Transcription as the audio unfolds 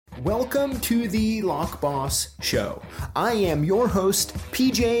Welcome to the Lock Boss Show. I am your host,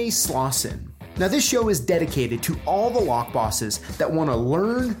 PJ Slauson. Now, this show is dedicated to all the lock bosses that want to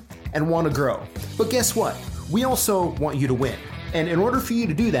learn and want to grow. But guess what? We also want you to win. And in order for you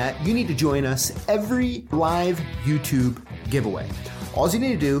to do that, you need to join us every live YouTube giveaway. All you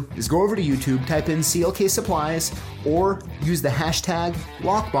need to do is go over to YouTube, type in CLK Supplies, or use the hashtag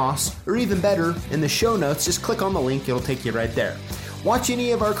LockBoss, or even better, in the show notes, just click on the link, it'll take you right there. Watch any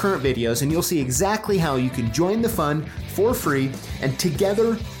of our current videos and you'll see exactly how you can join the fun for free, and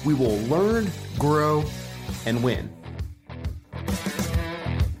together we will learn, grow, and win.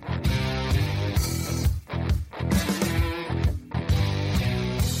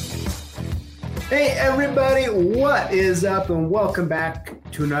 Hey everybody, what is up, and welcome back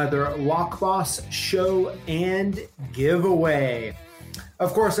to another Lock Boss show and giveaway.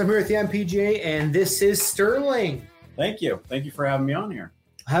 Of course, I'm here with the MPJ, and this is Sterling. Thank you. Thank you for having me on here.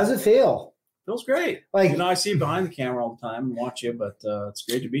 How's it feel? Feels great. I see you behind the camera all the time and watch you, but it's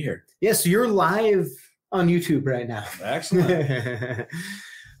great to be here. Yeah, so you're live on YouTube right now. Excellent.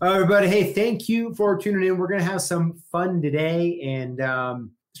 Everybody, hey, thank you for tuning in. We're going to have some fun today,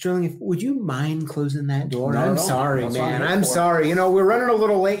 and Sterling, would you mind closing that door? I'm sorry, man. I'm sorry. You know, we're running a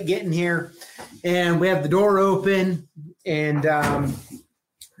little late getting here, and we have the door open, and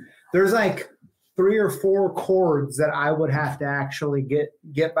there's like 3 or 4 cords that I would have to actually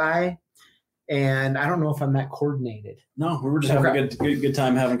get by, and I don't know if I'm that coordinated. No, we were just having a good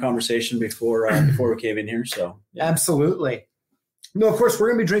time having a conversation before we came in here. So yeah. Absolutely. No, of course, we're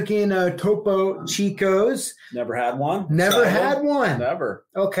going to be drinking Topo Chicos. Never had one. Never had one. Never.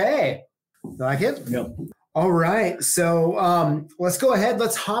 Okay. You like it? Yep. All right. So let's go ahead.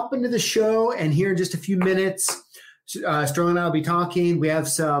 Let's hop into the show. And here in just a few minutes, Sterling and I will be talking. We have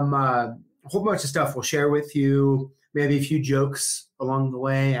some a whole bunch of stuff we'll share with you. Maybe a few jokes along the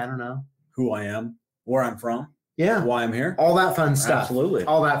way. I don't know. Who I am, where I'm from. Yeah. Why I'm here. All that fun stuff. Absolutely.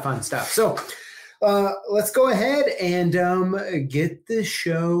 All that fun stuff. So let's go ahead and get the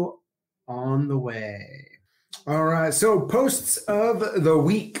show on the way. All right. So posts of the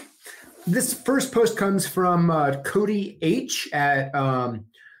week. This first post comes from Cody H at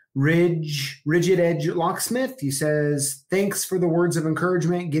Rigid Edge Locksmith. He says, thanks for the words of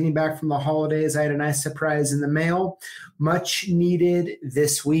encouragement. Getting back from the holidays, I had a nice surprise in the mail. Much needed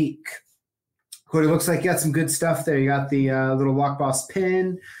this week. Cody, looks like you got some good stuff there. You got the little Lock Boss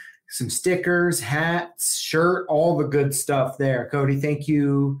pin, some stickers, hats, shirt, all the good stuff there. Cody, thank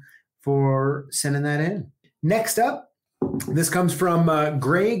you for sending that in. Next up, this comes from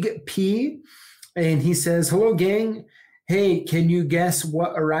Greg P. And he says, hello, gang. Hey, can you guess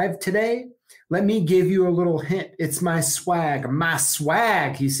what arrived today? Let me give you a little hint. It's my swag. My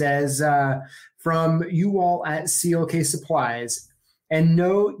swag, he says, from you all at CLK Supplies. And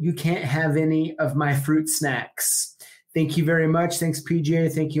no, you can't have any of my fruit snacks. Thank you very much. Thanks,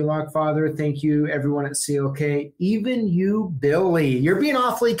 PJ. Thank you, Lockfather. Thank you, everyone at CLK. Even you, Billy. You're being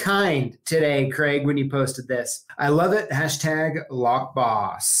awfully kind today, Craig, when you posted this. I love it. Hashtag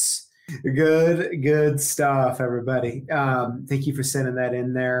LockBoss. Good stuff, everybody. Thank you for sending that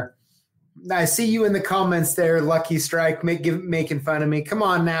in there. I see you in the comments there, Lucky Strike, making fun of me. Come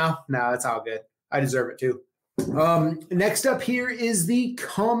on now. No, it's all good. I deserve it too. Next up here is the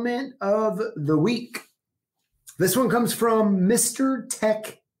comment of the week. This one comes from Mr.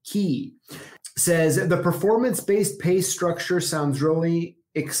 Tech Key. Says, the performance-based pay structure sounds really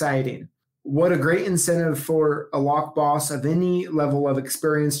exciting. What a great incentive for a lock boss of any level of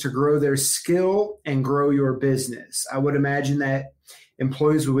experience to grow their skill and grow your business. I would imagine that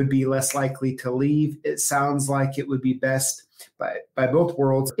employees would be less likely to leave. It sounds like it would be best by both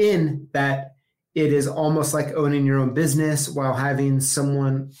worlds, in that it is almost like owning your own business while having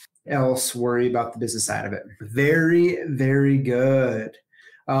someone else worry about the business side of it. Very, very good.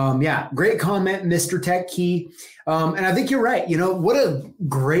 Yeah, great comment, Mr. Tech Key. And I think you're right. You know, what a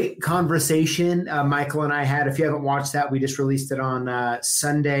great conversation Michael and I had. If you haven't watched that, we just released it on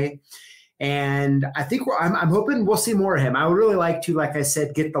Sunday. And I think I'm hoping we'll see more of him. I would really like to, like I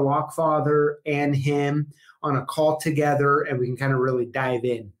said, get the Lockfather and him on a call together, and we can kind of really dive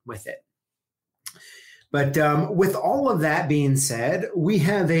in with it. But with all of that being said, we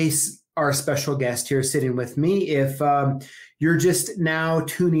have our special guest here sitting with me. If you're just now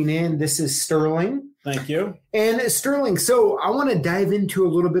tuning in, this is Sterling. Thank you. And Sterling, so I want to dive into a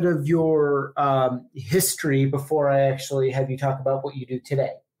little bit of your history before I actually have you talk about what you do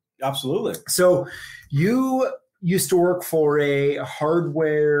today. Absolutely. So you used to work for a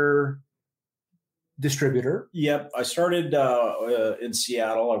hardware distributor. Yep. I started in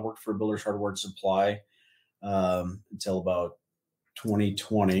Seattle. I worked for Builder's Hardware and Supply until about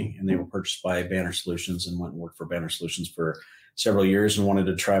 2020, and they were purchased by Banner Solutions, and went and worked for Banner Solutions for several years and wanted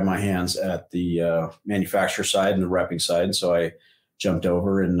to try my hands at the manufacturer side and the repping side. So I jumped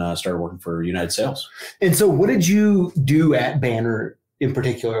over and started working for United Sales. And so what did you do at Banner in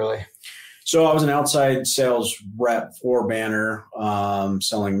particularly? So I was an outside sales rep for Banner,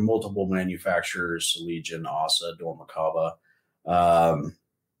 selling multiple manufacturers, Legion, ASA, Dormakaba,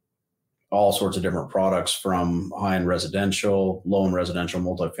 all sorts of different products from high-end residential, low-end residential,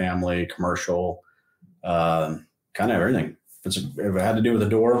 multifamily, commercial, kind of everything. If it had to do with a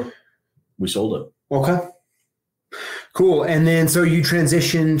door, we sold it. Okay. Cool. And then so you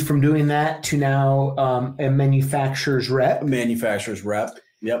transitioned from doing that to now a manufacturer's rep. Manufacturer's rep.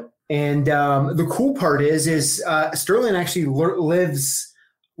 Yep. And the cool part is Sterling actually lives,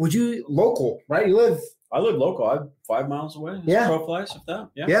 local, right? I live local. I'm 5 miles away. Yeah. Crow flies, if that.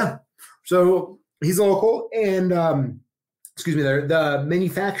 Yeah. Yeah. So he's local. And the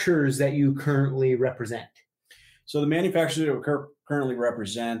manufacturers that you currently represent. So the manufacturers that we currently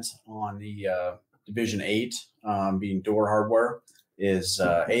represent on the Division 8, being door hardware, is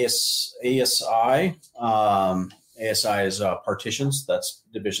ASI. ASI is partitions. That's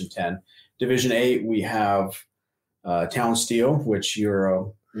Division 10. Division 8, we have Town Steel, which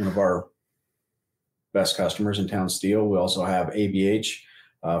you're one of our best customers in Town Steel. We also have ABH,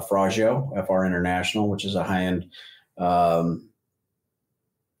 Fragio, FR International, which is a high-end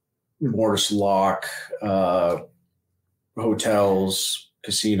mortise lock, hotels,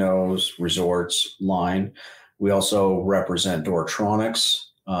 casinos, resorts line. We also represent Doortronics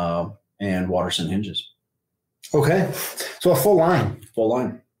and Watterson hinges. Okay. So a full line. Full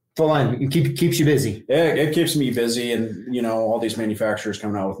line. It keeps you busy. Yeah, it keeps me busy. And, all these manufacturers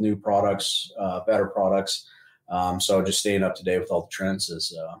coming out with new products, better products. So just staying up to date with all the trends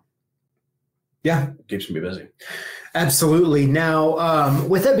it keeps me busy. Absolutely. Now,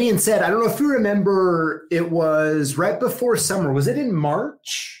 with that being said, I don't know if you remember, it was right before summer. Was it in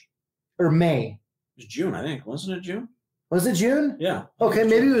March or May? It was June, I think. Wasn't it June? Was it June? Yeah. Okay,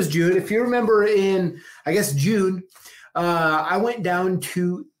 maybe it was June. If you remember in, I guess, June, I went down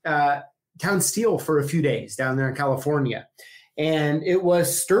to Town Steel for a few days down there in California. And it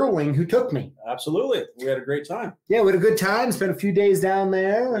was Sterling who took me. Absolutely. We had a great time. Yeah, we had a good time. Spent a few days down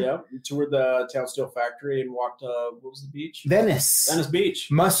there. Yeah. We toured the Town Steel factory and walked, what was the beach? Venice Beach.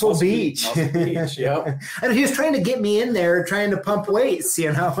 Muscle Beach. Muscle Beach, yeah. And he was trying to get me in there, trying to pump weights, So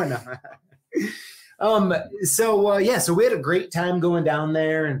we had a great time going down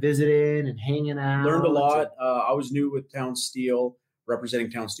there and visiting and hanging out. Learned a lot. I was new with Town Steel,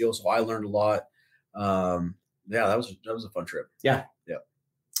 representing Town Steel, so I learned a lot. That was a fun trip. Yeah.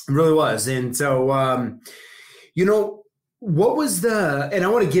 It really was. And so, what was and I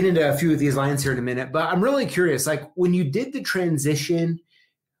want to get into a few of these lines here in a minute, but I'm really curious, like when you did the transition,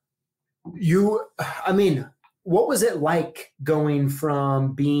 what was it like going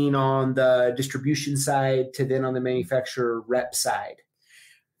from being on the distribution side to then on the manufacturer rep side?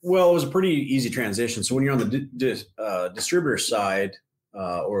 Well, it was a pretty easy transition. So when you're on the distributor side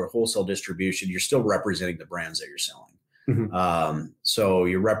or wholesale distribution, you're still representing the brands that you're selling. Mm-hmm. So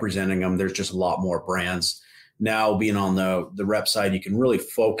you're representing them. There's just a lot more brands. Now being on the rep side, you can really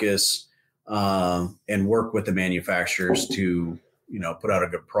focus and work with the manufacturers to put out a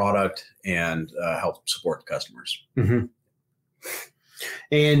good product and help support the customers. Mm-hmm.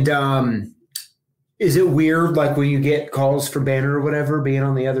 And is it weird, like when you get calls for Banner or whatever, being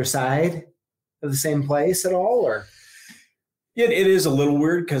on the other side of the same place at all? Or it is a little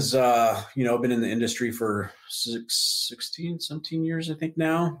weird because I've been in the industry for 17 years, I think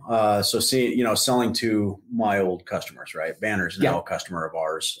now. So selling to my old customers, right? Banner's now a customer of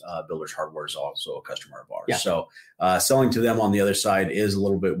ours. Builders Hardware is also a customer of ours. Yeah. So selling to them on the other side is a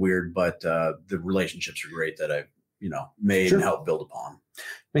little bit weird, but the relationships are great that I've made and helped build upon.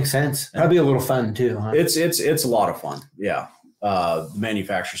 Makes sense. Probably a little fun too, huh? It's a lot of fun. Yeah. The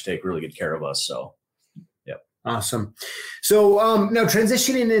manufacturers take really good care of us. So. Awesome. So now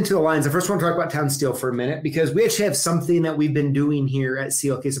transitioning into the lines, I first want to talk about Town Steel for a minute, because we actually have something that we've been doing here at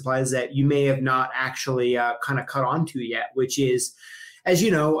CLK Supplies that you may have not actually kind of caught on to yet, which is, as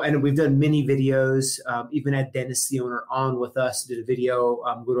you know, and we've done many videos, even had Dennis, the owner, on with us, did a video,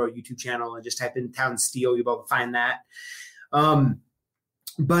 go to our YouTube channel and just type in Town Steel, you'll be able to find that.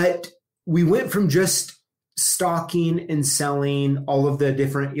 But we went from just stocking and selling all of the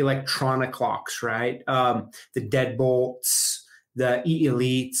different electronic locks, right? The deadbolts, the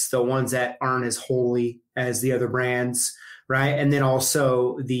E-Elites, the ones that aren't as holy as the other brands, right? And then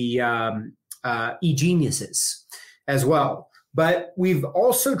also the E-Geniuses as well. But we've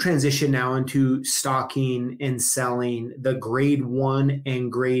also transitioned now into stocking and selling the grade 1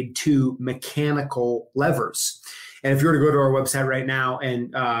 and grade 2 mechanical levers. And if you were to go to our website right now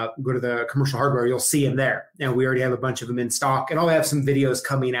and go to the commercial hardware, you'll see them there. And we already have a bunch of them in stock. And I'll have some videos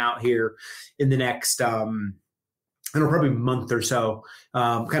coming out here in the next, probably a month or so,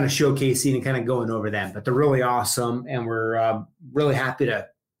 kind of showcasing and kind of going over them. But they're really awesome. And we're really happy to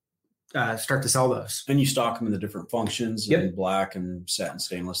start to sell those. And you stock them in the different functions, in black and satin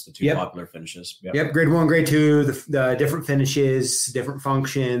stainless, the two popular finishes. Yep. Grade 1, grade 2, the different finishes, different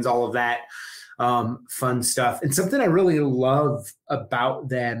functions, all of that fun stuff. And something I really love about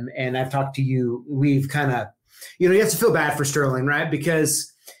them, and I've talked to you, we've kind of, you have to feel bad for Sterling, right?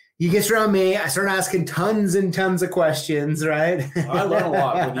 Because he gets around me, I start asking tons and tons of questions, right? I learn a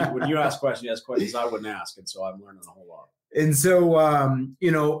lot. When you ask questions I wouldn't ask. And so I'm learning a whole lot. And so,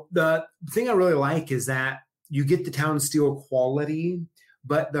 the thing I really like is that you get the Town Steel quality,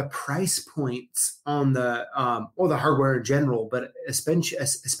 but the price points on the hardware in general, but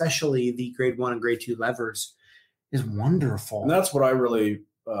especially the grade 1 and grade 2 levers is wonderful. And that's what I really,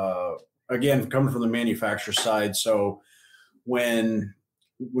 again, coming from the manufacturer side. So when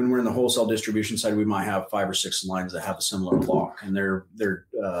we're in the wholesale distribution side, we might have 5 or 6 lines that have a similar lock, and they're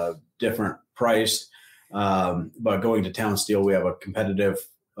different priced. But going to Town Steel, we have a competitive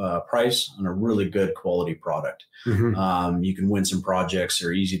price and a really good quality product. Mm-hmm. You can win some projects.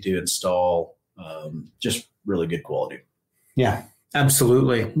 They're easy to install. Just really good quality. Yeah,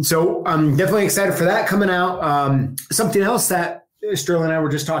 absolutely. So I'm definitely excited for that coming out. Something else that Sterling and I were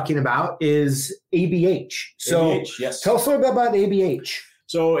just talking about is ABH. So ABH, yes. Tell us a little bit about ABH.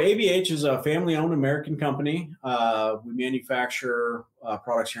 So ABH is a family-owned American company. We manufacture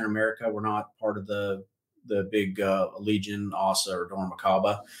products here in America. We're not part of the big Legion, ASA, or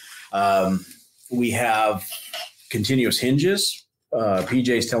Dormacaba. We have continuous hinges.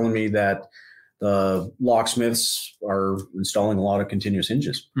 PJ's telling me that the locksmiths are installing a lot of continuous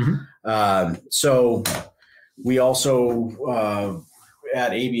hinges. Mm-hmm. So we also,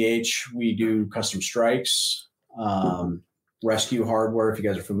 at ABH, we do custom strikes, rescue hardware. If you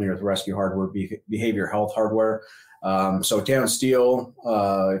guys are familiar with rescue hardware, behavior health hardware. So Town Steel,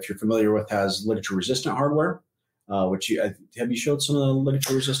 if you're familiar with, has ligature resistant hardware, which have you showed some of the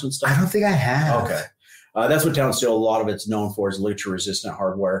ligature resistant stuff? I don't think I have. Okay. That's what Town Steel, a lot of it's known for, is ligature resistant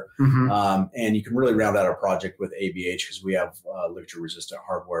hardware. Mm-hmm. And you can really round out a project with ABH because we have ligature resistant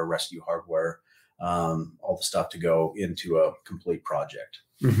hardware, rescue hardware, all the stuff to go into a complete project.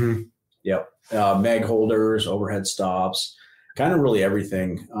 Mm-hmm. Yep. Mag holders, overhead stops, kind of really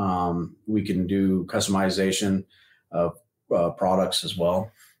everything. We can do customization of products as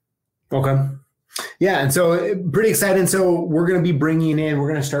well. Okay. Yeah. And so pretty exciting. So we're going to be bringing in, we're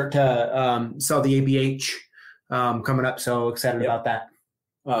going to start to sell the ABH coming up. So excited about that.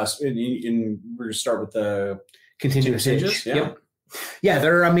 And we're going to start with the continuous hinges. Yeah. Yep. Yeah.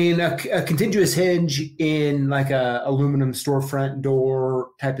 They're, a continuous hinge in like a aluminum storefront door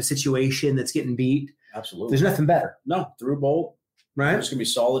type of situation that's getting beat. Absolutely. There's nothing better. No, through bolt. Right. It's going to be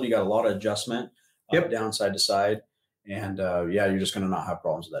solid. You got a lot of adjustment down side to side. And you're just going to not have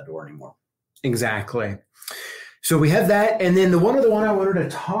problems with that door anymore. Exactly. So we have that. And then the one other one I wanted to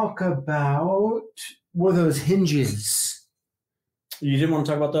talk about were those hinges. You didn't want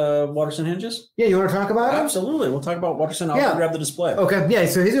to talk about the Waterson hinges? Yeah, you want to talk about them? Absolutely. We'll talk about Waterson. I'll grab the display. Okay. Yeah,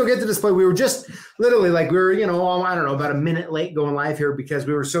 so he's going to get the display. We were just literally I don't know, about a minute late going live here because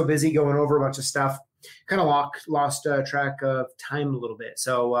we were so busy going over a bunch of stuff. Kind of lost track of time a little bit.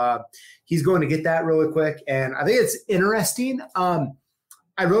 So he's going to get that really quick. And I think it's interesting.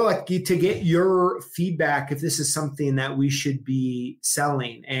 I'd really like to get your feedback if this is something that we should be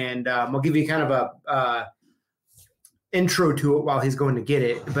selling. And I'll give you kind of a intro to it while he's going to get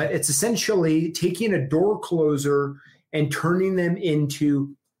it. But it's essentially taking a door closer and turning them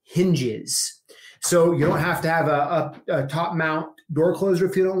into hinges. So you don't have to have a top mount door closer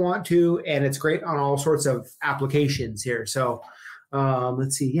if you don't want to. And it's great on all sorts of applications here. So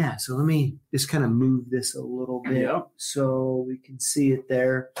let's see. Yeah. So let me just kind of move this a little bit so we can see it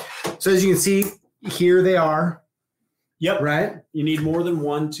there. So as you can see, here they are. Yep. Right. You need more than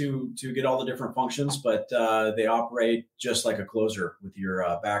one to get all the different functions, but they operate just like a closer with your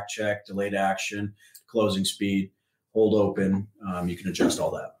back check, delayed action, closing speed, hold open. You can adjust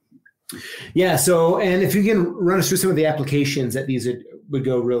all that. Yeah. So, and if you can run us through some of the applications that these would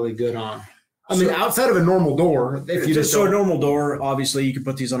go really good on. I mean, outside of a normal door, if you just a normal door, obviously you can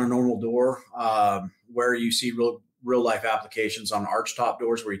put these on a normal door. Where you see real life applications on arch top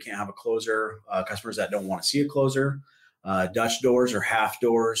doors where you can't have a closer, customers that don't want to see a closer. Dutch doors are half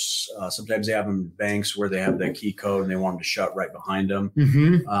doors. Sometimes they have them in banks where they have the key code and they want them to shut right behind them,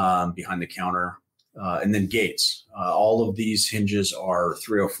 behind the counter. And then gates. All of these hinges are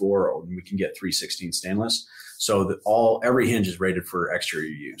 304, and we can get 316 stainless. So that every hinge is rated for exterior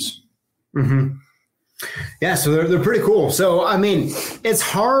use. Mm-hmm. Yeah, so they're pretty cool. So I mean, it's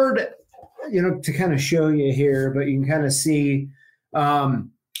hard, to kind of show you here, but you can kind of see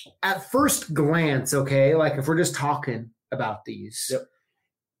at first glance. Okay, like if we're just talking about these,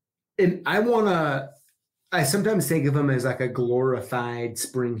 and I sometimes think of them as like a glorified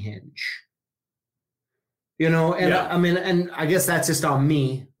spring hinge. I mean, and I guess that's just on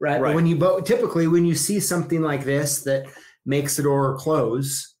me, right? But typically when you see something like this that makes the door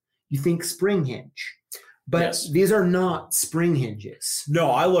close, you think spring hinge, but these are not spring hinges. No,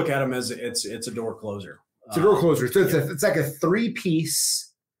 I look at them as it's a door closer. It's a door closer. So it's like a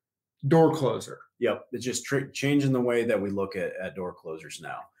 3-piece door closer. Yep. It's just changing the way that we look at door closers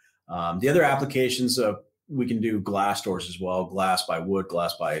now. The other applications, we can do glass doors as well. Glass by wood,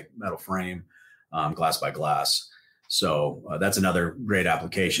 glass by metal frame. Glass by glass. So that's another great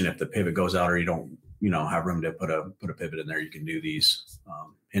application. If the pivot goes out or you don't, have room to put a pivot in there, you can do these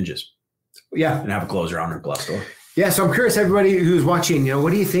hinges. Yeah. And have a closer on your glass door. Yeah. So I'm curious, everybody who's watching,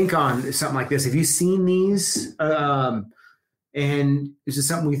 what do you think on something like this? Have you seen these? And is this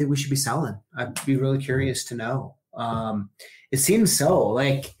something we think we should be selling? I'd be really curious to know. It seems so.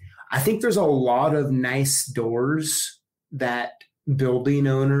 Like, I think there's a lot of nice doors that building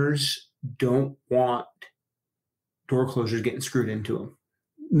owners don't want door closures getting screwed into them.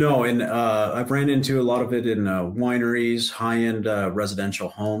 No, and I've ran into a lot of it in wineries, high-end residential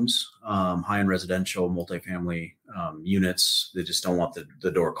homes, high-end residential multifamily units. They just don't want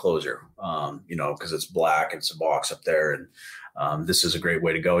the door closer, because it's black, it's a box up there, and this is a great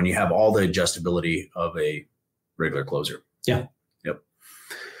way to go. And you have all the adjustability of a regular closer. Yeah. Yep.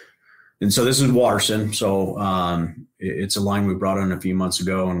 And so this is Waterson. So it's a line we brought in a few months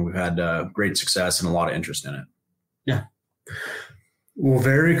ago, and we've had great success and a lot of interest in it. Yeah. Well,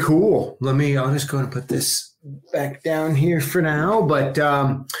 very cool. I'll just go and put this back down here for now. But,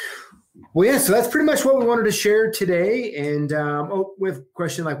 so that's pretty much what we wanted to share today. And we have a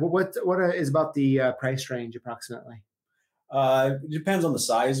question like, what is about the price range approximately? It depends on the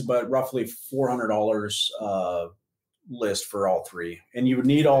size, but roughly $400 list for all three. And you would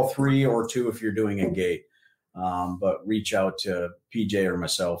need all three or two if you're doing a gate. But reach out to PJ or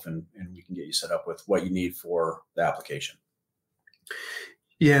myself and we can get you set up with what you need for the application.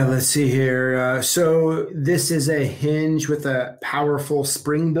 Yeah, let's see here. So this is a hinge with a powerful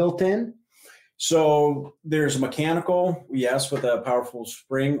spring built in. So there's mechanical, yes, with a powerful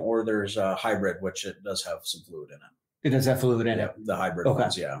spring, or there's a hybrid, which it does have some fluid in it. It does have fluid in it. The hybrid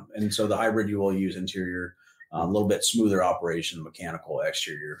ones, yeah. And so the hybrid you will use interior, a little bit smoother operation, mechanical,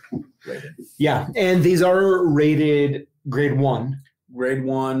 exterior rated. Yeah, and these are rated grade 1. Grade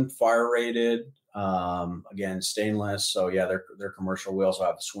 1, fire rated. Again, stainless. So yeah, they're commercial. We also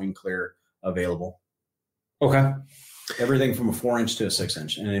have the swing clear available. Okay. Everything from a 4-inch to a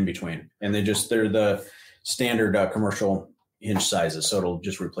 6-inch and in between. And they're the standard commercial hinge sizes. So it'll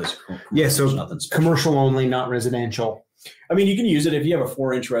just replace so commercial only, not residential. I mean, you can use it if you have a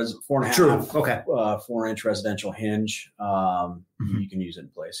 4-inch 4.5. True. Okay. 4-inch residential hinge. You can use it in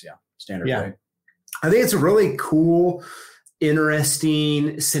place. Yeah. Standard way. I think it's a really cool,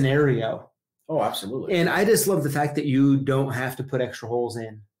 interesting scenario. Oh, absolutely. And I just love the fact that you don't have to put extra holes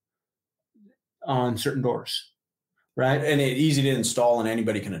in on certain doors, right? And it's easy to install and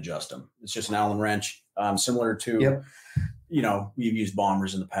anybody can adjust them. It's just an Allen wrench, similar to, we've used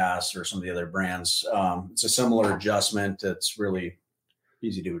Bombers in the past or some of the other brands. It's a similar adjustment. It's really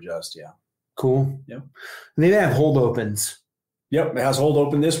easy to adjust. Yeah. Cool. Yep. And they have hold opens. Yep, it has hold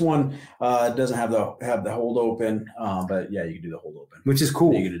open. This one doesn't have the hold open, but yeah, you can do the hold open, which is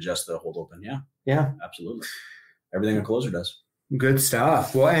cool. You can adjust the hold open. Yeah, absolutely. Everything a closer does. Good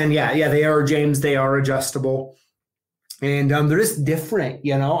stuff. Well, and they are, James. They are adjustable, and they're just different.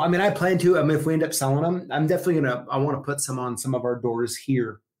 I mean, I plan to. I mean, if we end up selling them, I'm definitely I want to put some on some of our doors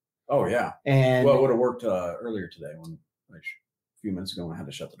here. Oh yeah, and it would have worked earlier today when. A few minutes ago when I had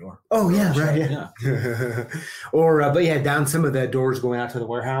to shut the door. Oh yeah, right. Yeah. Or down some of the doors going out to the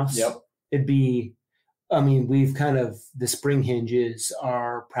warehouse. Yep. It'd be, we've kind of, the spring hinges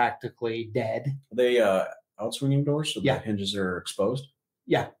are practically dead. Are they outswinging doors, so the hinges are exposed?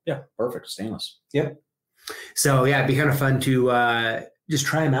 Yeah. Yeah. Perfect. Stainless. Yep. So it'd be kind of fun to just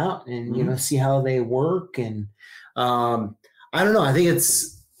try them out and see how they work. And I don't know. I think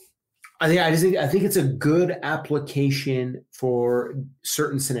it's a good application for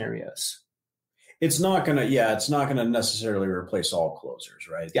certain scenarios. It's not going to necessarily replace all closers,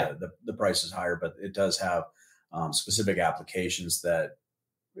 right? Yeah. The price is higher, but it does have specific applications that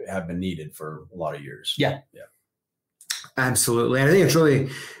have been needed for a lot of years. Yeah. Yeah. Absolutely. And I think it's really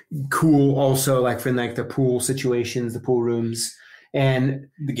cool also, like for like the pool situations, the pool rooms, and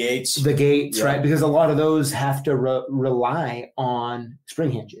the gates, yeah. Right? Because a lot of those have to rely on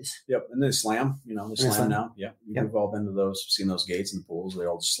spring hinges. Yep. And they slam, they slam now. Yeah. We've all been to those, seen those gates in the pools. They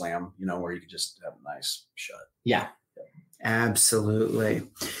all just slam, where you can just have a nice shut. Yeah. Absolutely.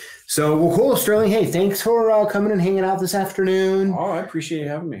 So, well, cool, Sterling. Hey, thanks for coming and hanging out this afternoon. Oh, I appreciate you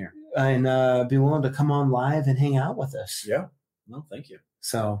having me here. And be willing to come on live and hang out with us. Yeah. No, thank you.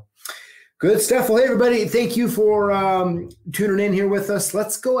 So, good stuff. Well, hey, everybody, thank you for tuning in here with us.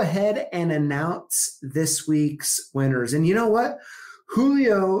 Let's go ahead and announce this week's winners. And you know what?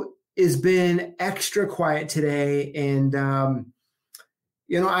 Julio has been extra quiet today. And, I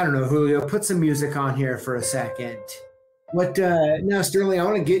don't know, Julio, put some music on here for a second. But now, Sterling, I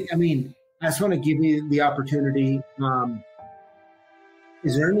just want to give you the opportunity.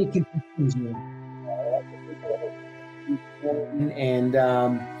 Is there any confessions? And,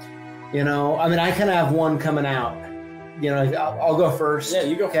 I kind of have one coming out. I'll go first. Yeah,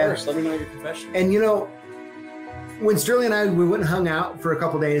 you go first. Let me know your confession. And, when Sterling and I, we went and hung out for a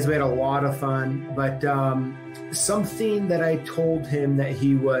couple of days, we had a lot of fun. But something that I told him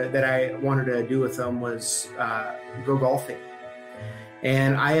that I wanted to do with him was go golfing.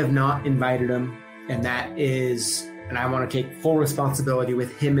 And I have not invited him. And I want to take full responsibility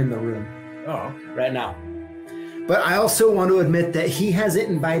with him in the room. Oh, right now. But I also want to admit that he hasn't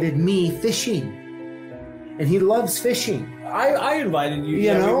invited me fishing, and he loves fishing. I invited you.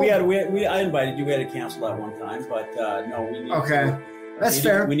 I invited you. We had to cancel that one time, but no, we need. Okay, that's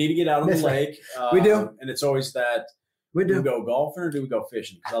fair. We need to get out on the lake. We do, and it's always that. We do. Do we go golfing or do we go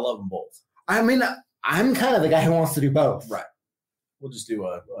fishing? Because I love them both. I mean, I'm kind of the guy who wants to do both. Right. We'll just do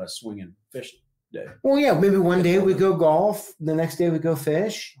a swinging fishing day. Well, yeah, maybe one day we go golf, the next day we go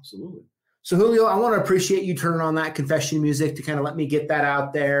fish. Absolutely. So, Julio, I want to appreciate you turning on that confession music to kind of let me get that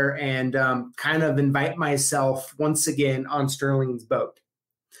out there and kind of invite myself once again on Sterling's boat.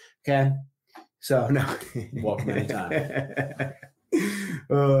 Okay? So, no. Welcome anytime.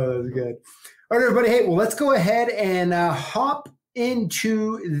 Oh, that's good. All right, everybody. Hey, well, let's go ahead and hop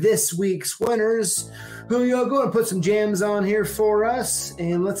into this week's winners. Julio, go and put some jams on here for us,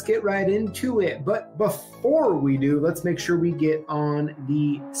 and let's get right into it. But before we do, let's make sure we get on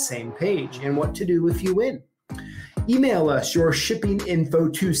the same page and what to do if you win. Email us your shipping info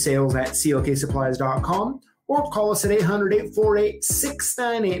to sales@clksupplies.com or call us at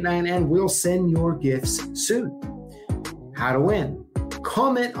 800-848-6989 and we'll send your gifts soon. How to win.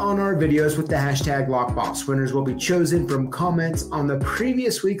 Comment on our videos with the hashtag LockBoss. Winners will be chosen from comments on the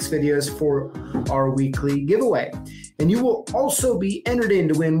previous week's videos for our weekly giveaway. And you will also be entered in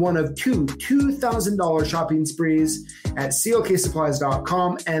to win one of two $2,000 shopping sprees at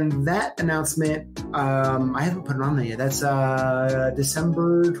clksupplies.com. And that announcement, I haven't put it on there yet. That's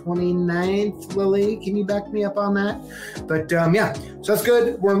December 29th. Lily, can you back me up on that? But yeah, so that's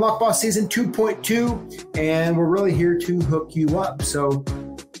good. We're in LockBoss season 2.2, and we're really here to hook you up. So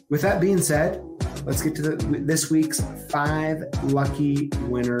with that being said, let's get to this week's 5 lucky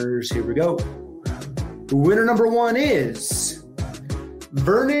winners. Here we go. Winner number 1 is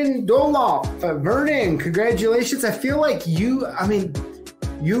Vernon Doloff. Vernon, congratulations. I feel like you've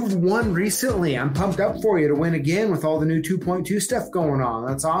won recently. I'm pumped up for you to win again with all the new 2.2 stuff going on.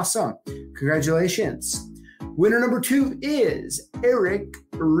 That's awesome. Congratulations. Winner number 2 is Eric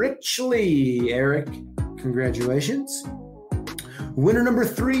Richley. Eric, congratulations. Winner number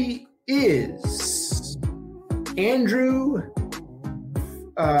 3 is Andrew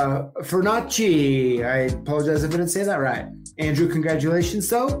Fernacci. I apologize if I didn't say that right. Andrew, congratulations,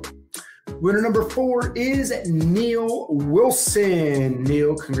 though. Winner number 4 is Neil Wilson.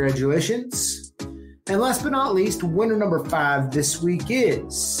 Neil, congratulations. And last but not least, winner number 5 this week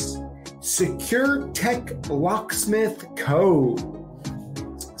is Secure Tech Locksmith Co.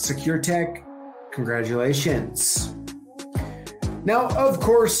 Secure Tech, congratulations. Now, of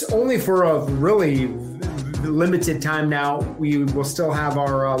course, only for a really limited time now, we will still have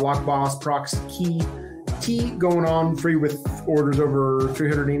our LockBoss Prox Key Tea going on free with orders over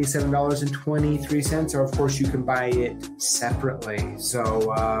 $387.23. Or, of course, you can buy it separately.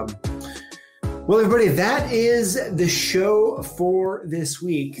 So, well, everybody, that is the show for this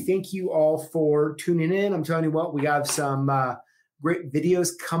week. Thank you all for tuning in. I'm telling you what, we have some great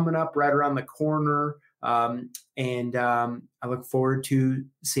videos coming up right around the corner. And I look forward to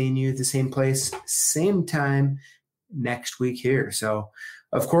seeing you at the same place, same time next week here. So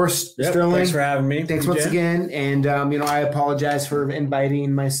Of course, Yep, Sterling. thanks for having me. Thanks TJ. once again. And, I apologize for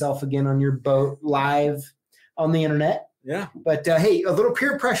inviting myself again on your boat live on the internet. Yeah. But, hey, a little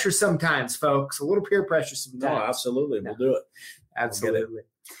peer pressure sometimes, folks. A little peer pressure sometimes. No, absolutely. We'll do it. Absolutely.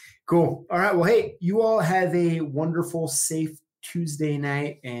 Cool. All right. Well, hey, you all have a wonderful, safe Tuesday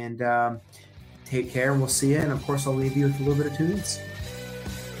night. And take care. And we'll see you. And, of course, I'll leave you with a little bit of tunes.